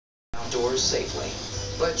outdoors safely.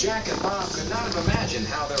 But Jack and Bob could not have imagined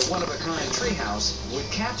how their one-of-a-kind treehouse would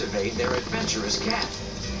captivate their adventurous cat.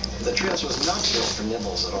 The Trails was not built for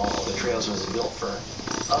Nibbles at all. The Trails was built for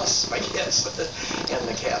us, I guess. And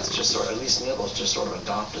the cats just sort of, at least Nibbles just sort of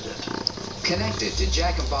adopted it. Connected to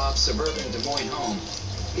Jack and Bob's suburban Des Moines home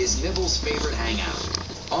is Nibbles' favorite hangout.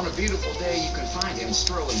 On a beautiful day, you can find him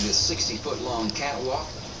strolling this 60-foot-long catwalk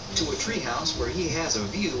to a treehouse where he has a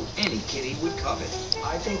view any kitty would covet.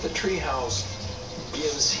 I think the treehouse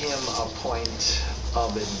gives him a point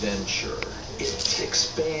of adventure. It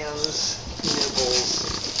expands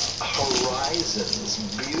Nibbles' horizons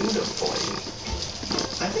beautifully.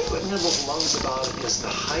 I think what Nibbles loves about it is the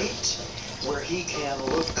height where he can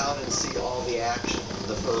look out and see all the action,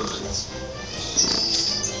 the birds.